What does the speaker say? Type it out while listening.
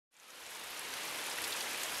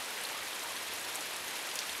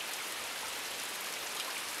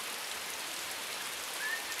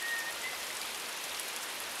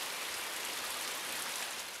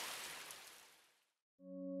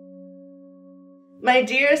My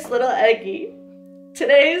dearest little Eggie,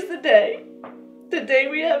 today is the day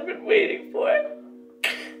we have been waiting for,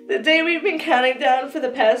 the day we've been counting down for the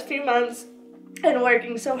past few months and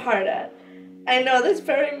working so hard at. I know this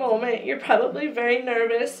very moment you're probably very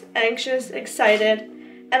nervous, anxious, excited,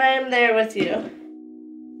 and I am there with you.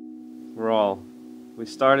 Rawle, we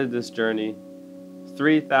started this journey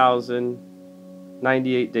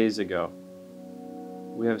 3,098 days ago.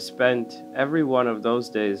 We have spent every one of those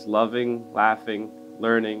days loving, laughing,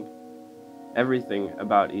 learning everything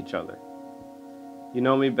about each other. You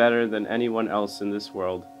know me better than anyone else in this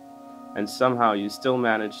world, and somehow you still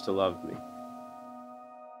manage to love me.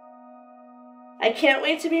 I can't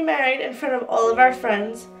wait to be married in front of all of our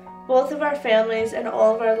friends, both of our families, and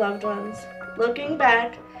all of our loved ones. Looking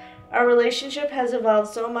back, our relationship has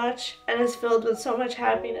evolved so much and is filled with so much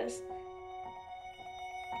happiness.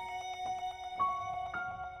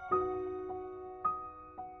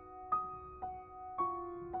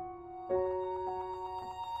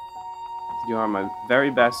 You are my very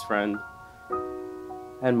best friend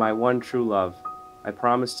and my one true love. I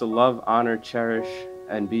promise to love, honor, cherish,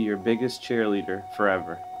 and be your biggest cheerleader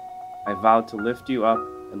forever. I vow to lift you up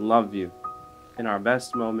and love you in our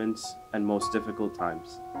best moments and most difficult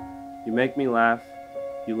times. You make me laugh,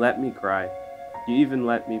 you let me cry, you even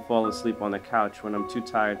let me fall asleep on the couch when I'm too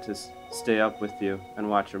tired to stay up with you and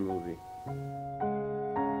watch a movie.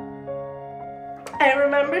 I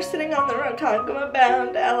remember sitting on the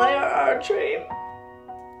Ronkonkoma-bound LIRR train,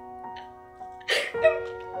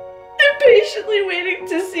 impatiently waiting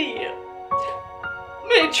to see you.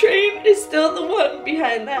 My train is still the one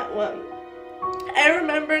behind that one. I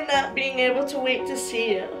remember not being able to wait to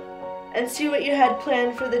see you and see what you had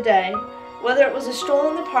planned for the day, whether it was a stroll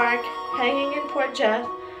in the park, hanging in Port Jeff,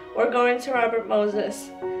 or going to Robert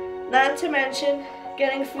Moses. Not to mention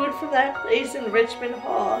getting food from that place in Richmond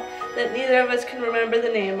Hall that neither of us can remember the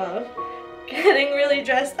name of, getting really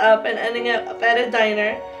dressed up and ending up at a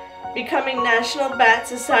diner, becoming National Bat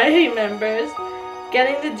Society members,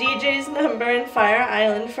 getting the DJ's number in Fire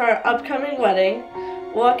Island for our upcoming wedding,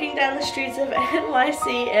 walking down the streets of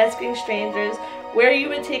NYC asking strangers where you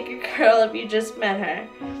would take your girl if you just met her,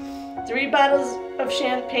 3 bottles of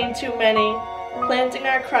champagne too many, planting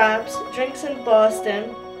our crops, drinks in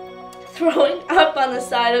Boston, throwing up on the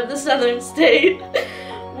side of the southern state,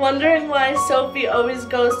 wondering why Sophie always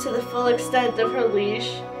goes to the full extent of her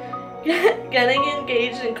leash, getting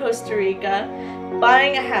engaged in Costa Rica,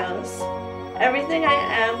 buying a house. Everything I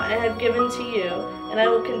am, I have given to you, and I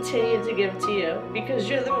will continue to give to you, because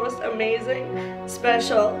you're the most amazing,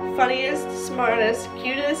 special, funniest, smartest,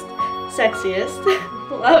 cutest, sexiest,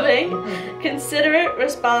 loving, considerate,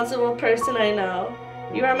 responsible person I know.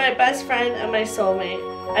 You are my best friend and my soulmate.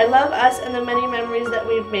 I love us and the many memories that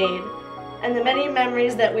we've made, and the many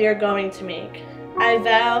memories that we are going to make. I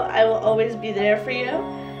vow I will always be there for you.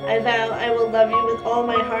 I vow I will love you with all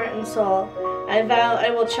my heart and soul. I vow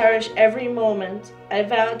I will cherish every moment. I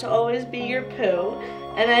vow to always be your poo,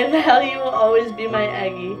 and I vow you will always be my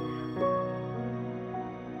Eggie.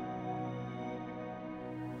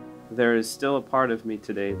 There is still a part of me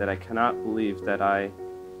today that I cannot believe that I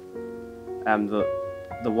am the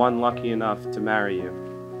one lucky enough to marry you.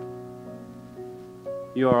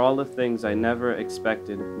 You are all the things I never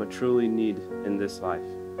expected but truly need in this life.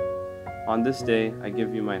 On this day, I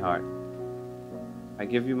give you my heart. I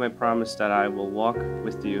give you my promise that I will walk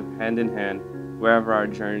with you hand in hand wherever our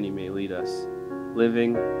journey may lead us,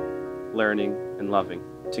 living, learning, and loving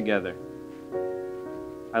together.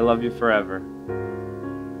 I love you forever.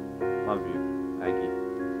 Love you, Aggie.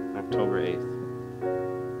 October 8th.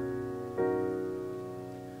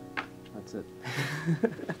 That's it.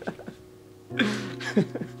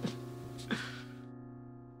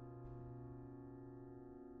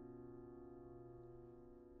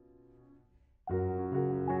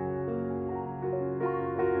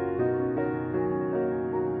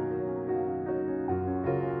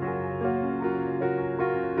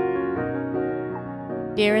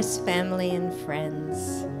 Dearest family and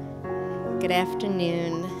friends, good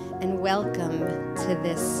afternoon and welcome to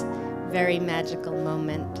this very magical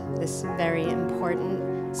moment, this very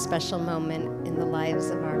important, special moment in the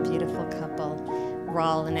lives of our beautiful couple,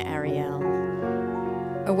 Rawle and Arielle.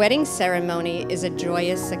 A wedding ceremony is a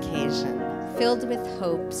joyous occasion filled with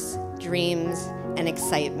hopes, dreams, and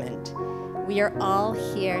excitement. We are all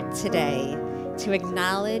here today to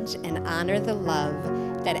acknowledge and honor the love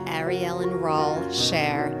that Arielle and Rawle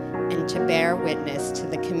share and to bear witness to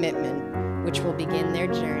the commitment which will begin their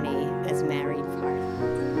journey as married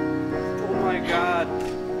partners. Oh my God. Oh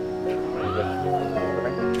my God. Oh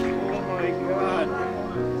my God.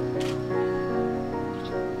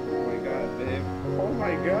 Oh my God, babe.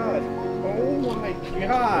 my God. Oh my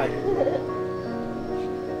God.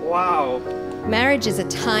 Wow. Marriage is a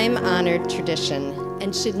time-honored tradition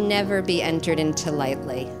and should never be entered into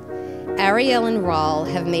lightly. Arielle and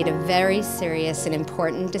Rawle have made a very serious and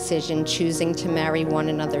important decision choosing to marry one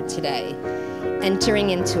another today, entering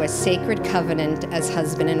into a sacred covenant as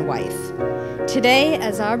husband and wife. Today,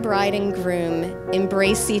 as our bride and groom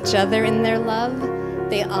embrace each other in their love,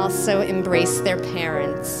 they also embrace their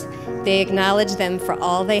parents. They acknowledge them for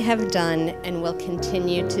all they have done and will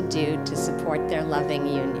continue to do to support their loving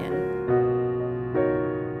union.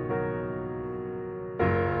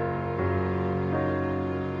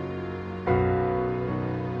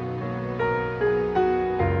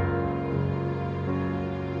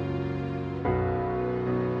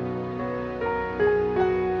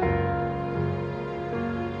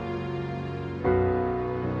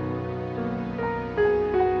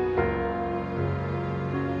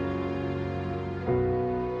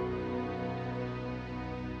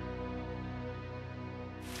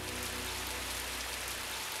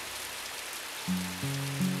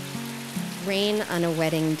 Rain on a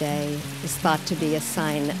wedding day is thought to be a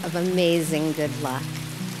sign of amazing good luck.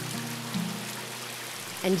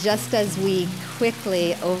 And just as we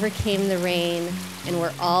quickly overcame the rain and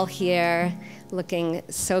we're all here looking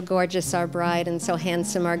so gorgeous, our bride, and so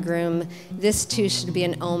handsome, our groom, this too should be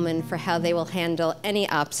an omen for how they will handle any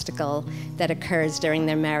obstacle that occurs during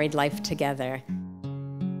their married life together.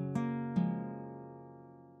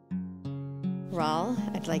 Rawle,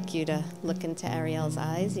 I'd like you to look into Arielle's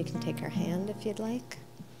eyes. You can take her hand if you'd like.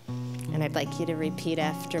 And I'd like you to repeat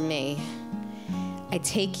after me. I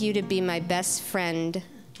take you to be my best friend,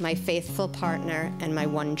 my faithful partner, and my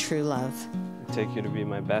one true love. I take you to be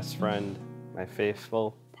my best friend, my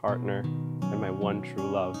faithful partner, and my one true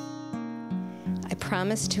love. I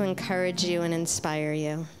promise to encourage you and inspire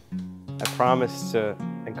you. I promise to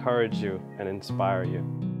encourage you and inspire you.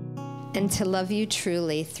 And to love you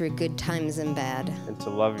truly through good times and bad. And to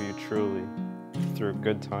love you truly through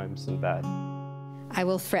good times and bad. I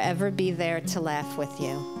will forever be there to laugh with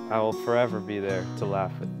you. I will forever be there to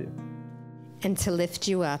laugh with you. And to lift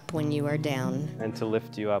you up when you are down. And to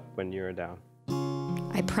lift you up when you are down.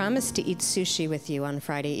 I promise to eat sushi with you on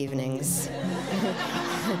Friday evenings.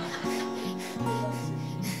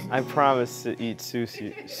 I promise to eat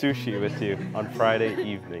sushi with you on Friday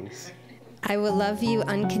evenings. I will love you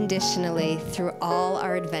unconditionally through all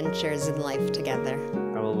our adventures in life together.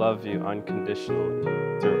 I will love you unconditionally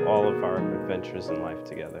through all of our adventures in life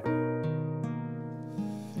together.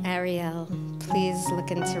 Arielle, please look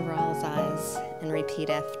into Rawle's eyes and repeat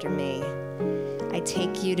after me. I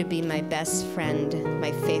take you to be my best friend,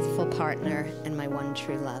 my faithful partner, and my one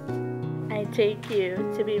true love. I take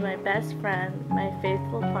you to be my best friend, my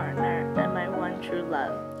faithful partner, and my one true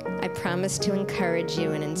love. I promise to encourage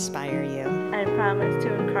you and inspire you. I promise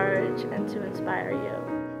to encourage and to inspire you.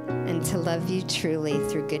 And to love you truly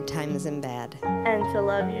through good times and bad. And to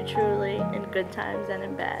love you truly in good times and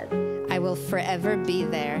in bad. I will forever be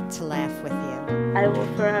there to laugh with you. I will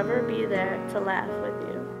forever be there to laugh with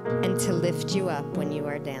you. And to lift you up when you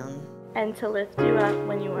are down. And to lift you up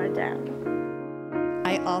when you are down.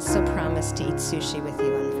 I also promise to eat sushi with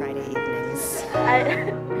you on Friday evenings.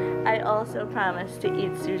 I also promise to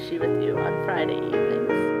eat sushi with you on Friday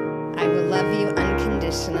evenings. I will love you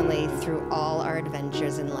unconditionally through all our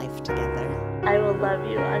adventures in life together. I will love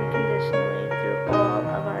you unconditionally through all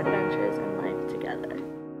of our adventures in life together.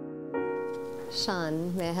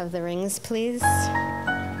 Sean, may I have the rings, please?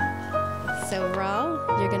 So, Rawle,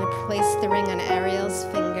 you're going to place the ring on Arielle's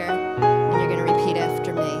finger, and you're going to repeat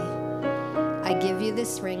after me. I give you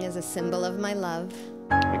this ring as a symbol of my love.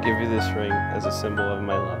 I give you this ring as a symbol of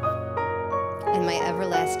my love. And my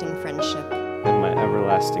everlasting friendship. And my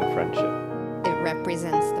everlasting friendship. It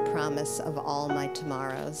represents the promise of all my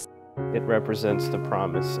tomorrows. It represents the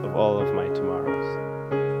promise of all of my tomorrows.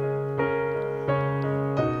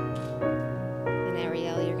 And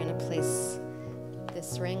Arielle, you're going to place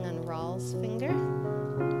this ring on Rawle's finger.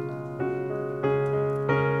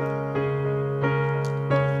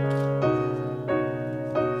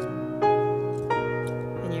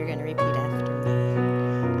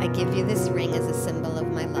 I give you this ring as a symbol of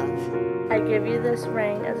my love. I give you this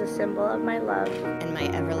ring as a symbol of my love. And my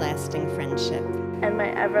everlasting friendship. And my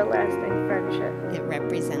everlasting friendship. It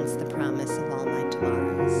represents the promise of all my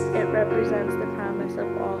tomorrows. It represents the promise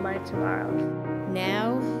of all my tomorrows.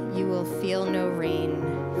 Now you will feel no rain,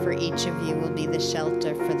 for each of you will be the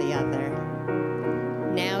shelter for the other.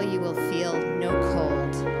 Now you will feel no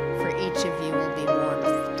cold, for each of you will be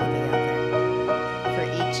warmth to the other. For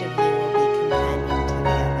each of you will be companion to the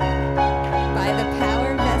other. By the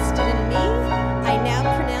power vested in me, I now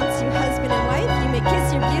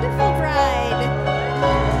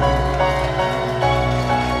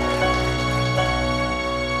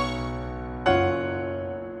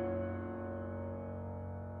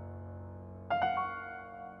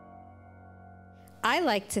I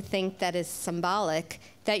like to think that is symbolic,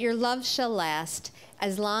 that your love shall last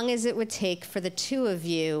as long as it would take for the two of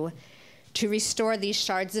you to restore these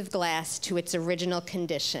shards of glass to its original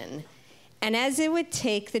condition. And as it would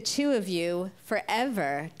take the two of you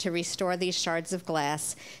forever to restore these shards of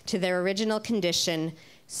glass to their original condition,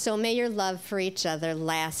 so may your love for each other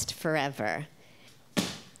last forever.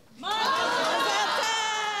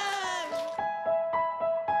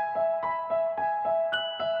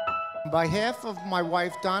 On behalf of my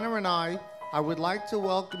wife Donna and I would like to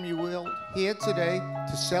welcome you all here today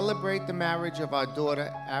to celebrate the marriage of our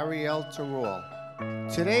daughter Arielle to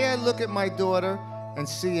Rawle. Today I look at my daughter and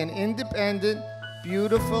see an independent,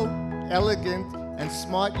 beautiful, elegant, and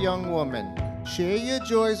smart young woman. Share your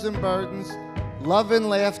joys and burdens, love and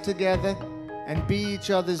laugh together, and be each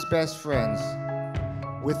other's best friends.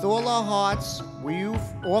 With all our hearts, we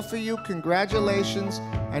offer you congratulations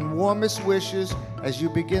and warmest wishes as you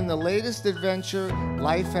begin the latest adventure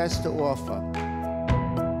life has to offer.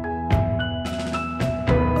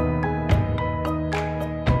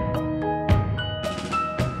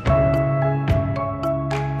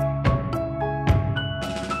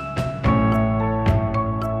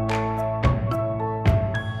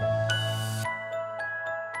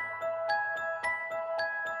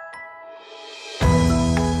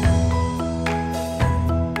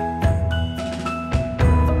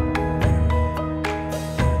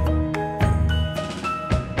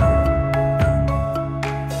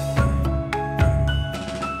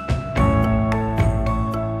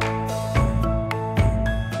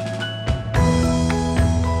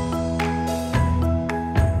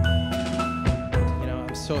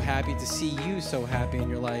 So happy to see you so happy in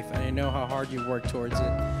your life, and I know how hard you work towards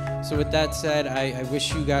it. So with that said, I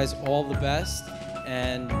wish you guys all the best,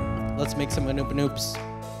 and let's make some anoop-anoops.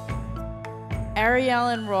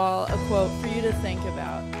 Arielle and Rawle, a quote for you to think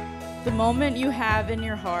about. The moment you have in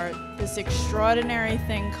your heart this extraordinary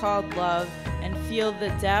thing called love and feel the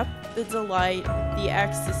depth, the delight, the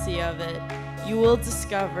ecstasy of it, you will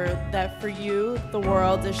discover that for you, the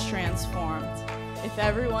world is transformed. If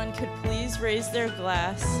everyone could please raise their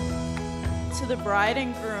glass to the bride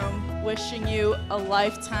and groom, wishing you a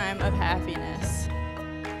lifetime of happiness.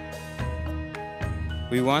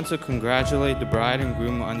 We want to congratulate the bride and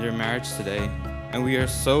groom on their marriage today, and we are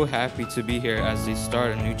so happy to be here as they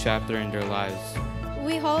start a new chapter in their lives.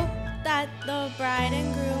 We hope that the bride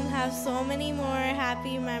and groom have so many more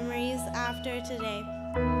happy memories after today.